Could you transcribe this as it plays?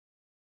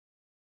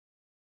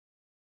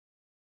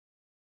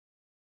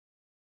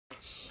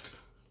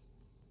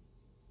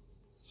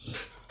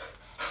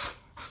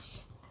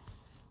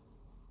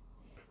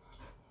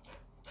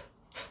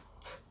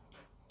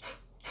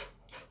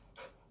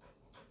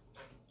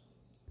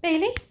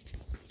Bailey,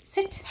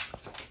 sit.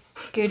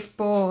 Good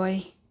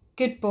boy.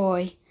 Good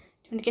boy. Do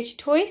you want to get your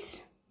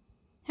toys?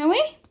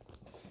 Howie?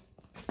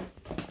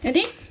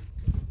 Ready?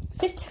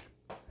 Sit.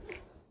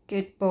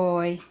 Good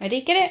boy.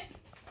 Ready? Get it.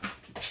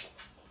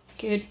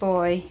 Good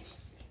boy.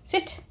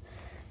 Sit.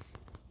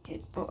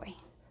 Good boy.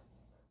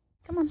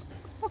 Come on.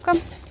 Walk on.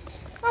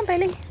 Come on,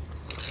 Bailey.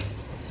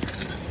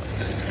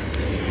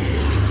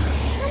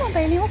 Come on,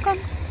 Bailey. Walk on.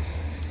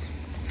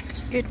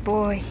 Good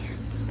boy.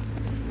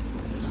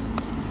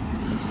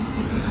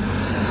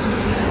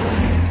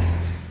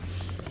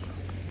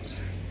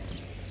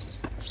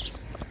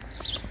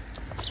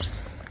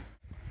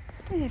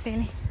 There,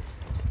 Bailey.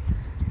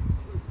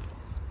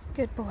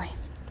 Good boy.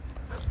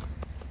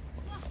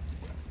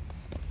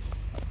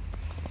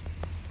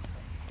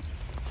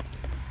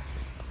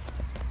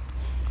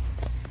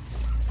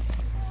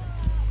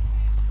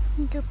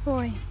 Good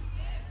boy.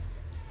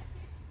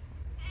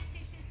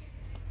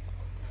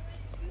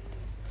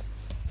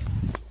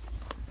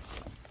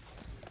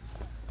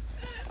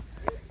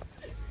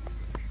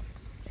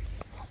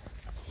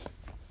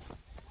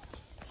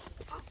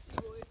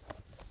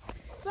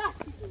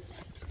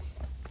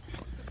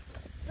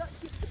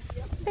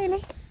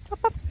 Bailey,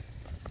 pop up.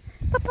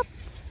 Pop up.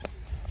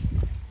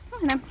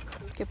 Come on then.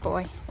 Good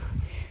boy.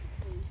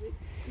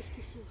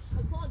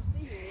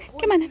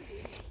 Come on then.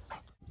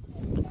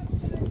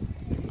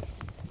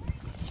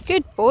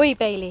 Good boy,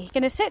 Bailey.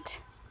 Gonna sit?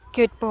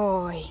 Good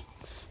boy.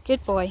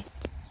 Good boy.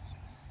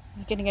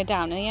 You're gonna go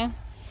down, are you? Do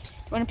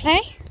you wanna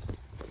play?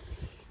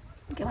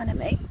 Come on then,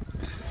 mate.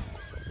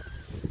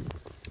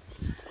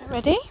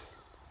 Ready?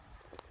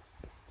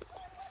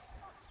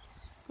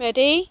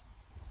 Ready?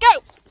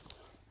 Go!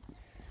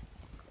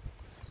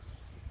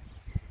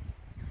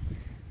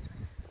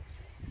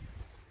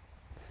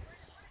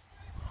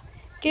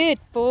 Good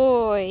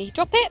boy.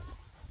 Drop it.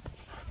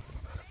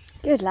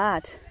 Good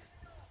lad.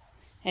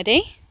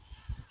 Ready?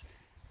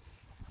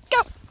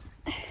 Go!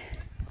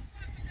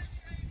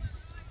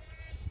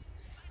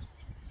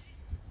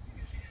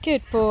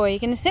 Good boy. You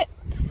gonna sit?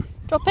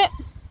 Drop it.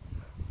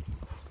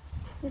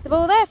 Is the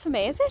ball there for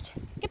me, is it?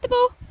 Get the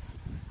ball.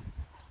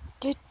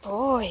 Good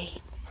boy.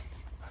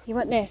 You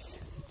want this?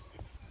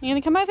 You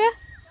gonna come over?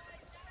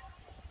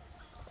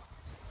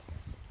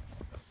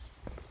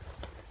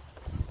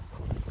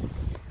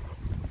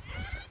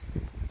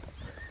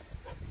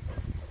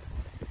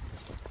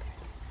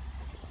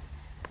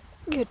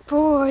 Good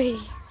boy.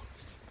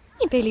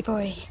 You Bailey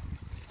boy.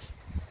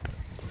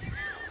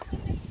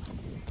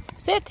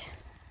 Sit.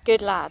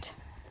 Good lad.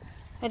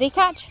 Ready,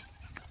 catch?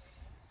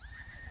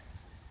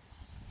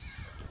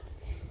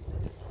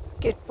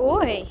 Good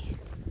boy.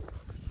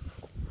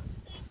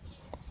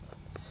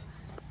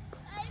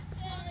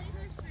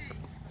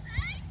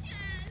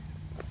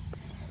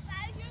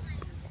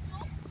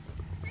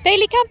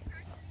 Bailey, come.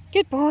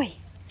 Good boy.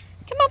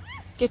 Come on.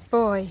 Good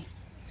boy.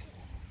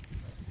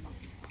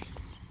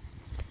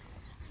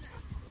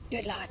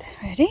 Good lad.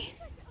 Ready?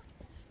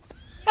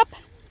 Up.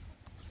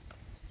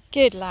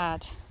 Good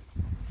lad.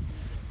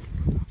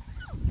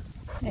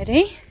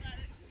 Ready?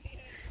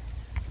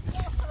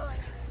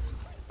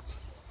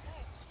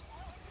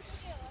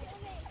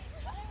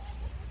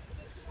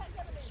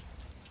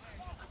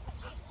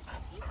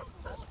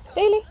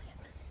 Bailey,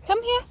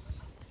 come here.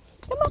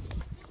 Come on.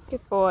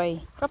 Good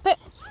boy. Drop it.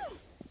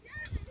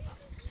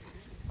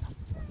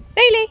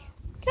 Bailey,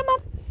 come on.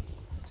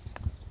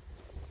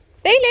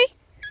 Bailey.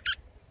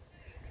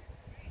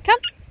 Come.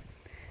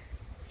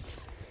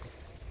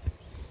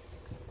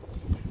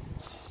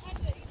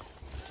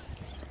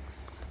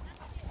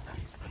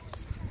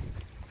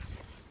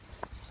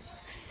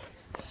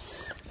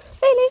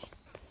 Bailey,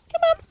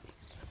 come on.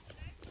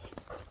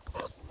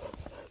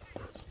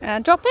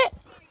 And drop it.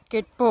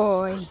 Good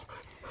boy.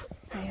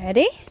 Are you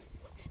ready?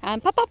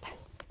 And pop up.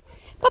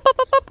 Pop up,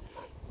 pop up.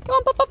 Come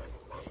on, pop up.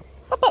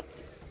 Pop up.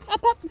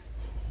 Up, up.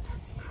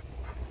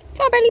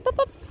 Come on, Bailey, pop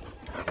up.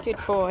 Good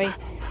boy.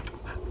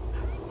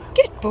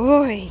 Good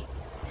boy.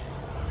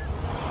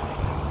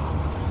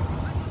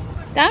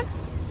 Down.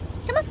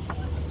 Come on.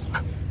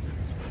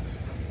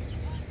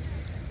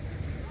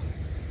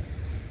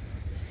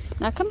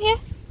 Now come here.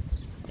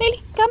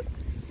 Bailey, come.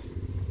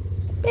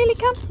 Bailey,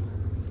 come.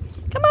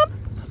 Come on.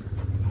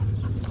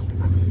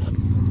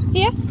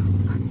 Here.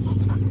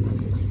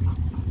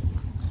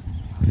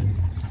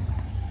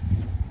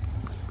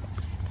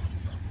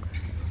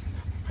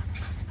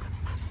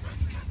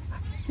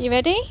 You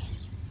ready?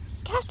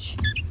 Catch.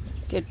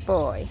 Good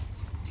boy.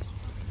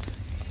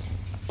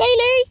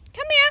 Bailey,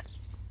 come here.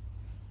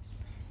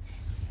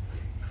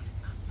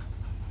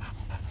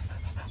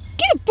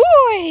 Good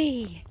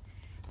boy.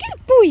 Good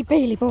boy,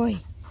 Bailey boy.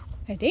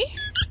 Ready?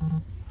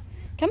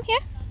 Come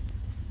here.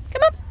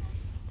 Come on.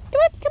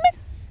 Come on, come in.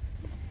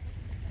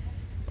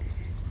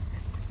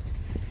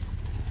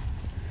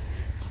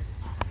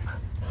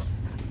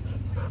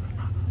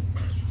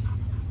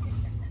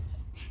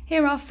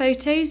 Here are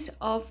photos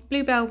of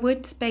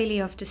Bluebellwoods, Bailey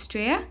of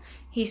Destrier.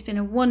 He's been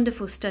a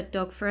wonderful stud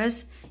dog for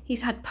us.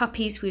 He's had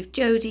puppies with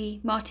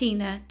Jodie,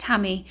 Martina,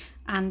 Tammy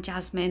and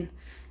Jasmine.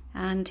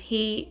 and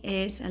he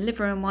is a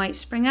liver and white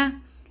Springer.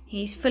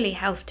 He's fully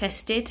health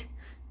tested,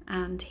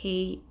 and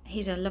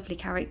he's a lovely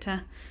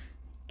character.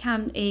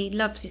 He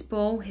loves his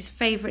ball. His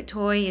favourite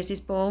toy is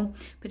his ball,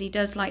 but he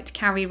does like to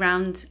carry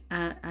around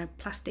a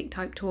plastic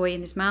type toy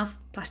in his mouth,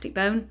 plastic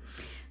bone.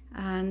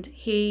 And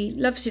he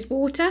loves his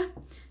water.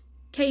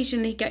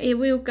 Occasionally he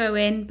will go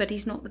in, but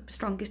he's not the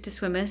strongest of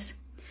swimmers.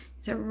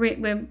 It's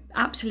an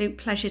absolute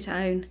pleasure to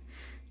own.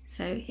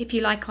 So if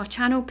you like our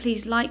channel,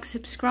 please like,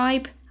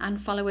 subscribe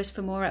and follow us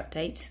for more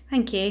updates.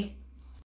 Thank you.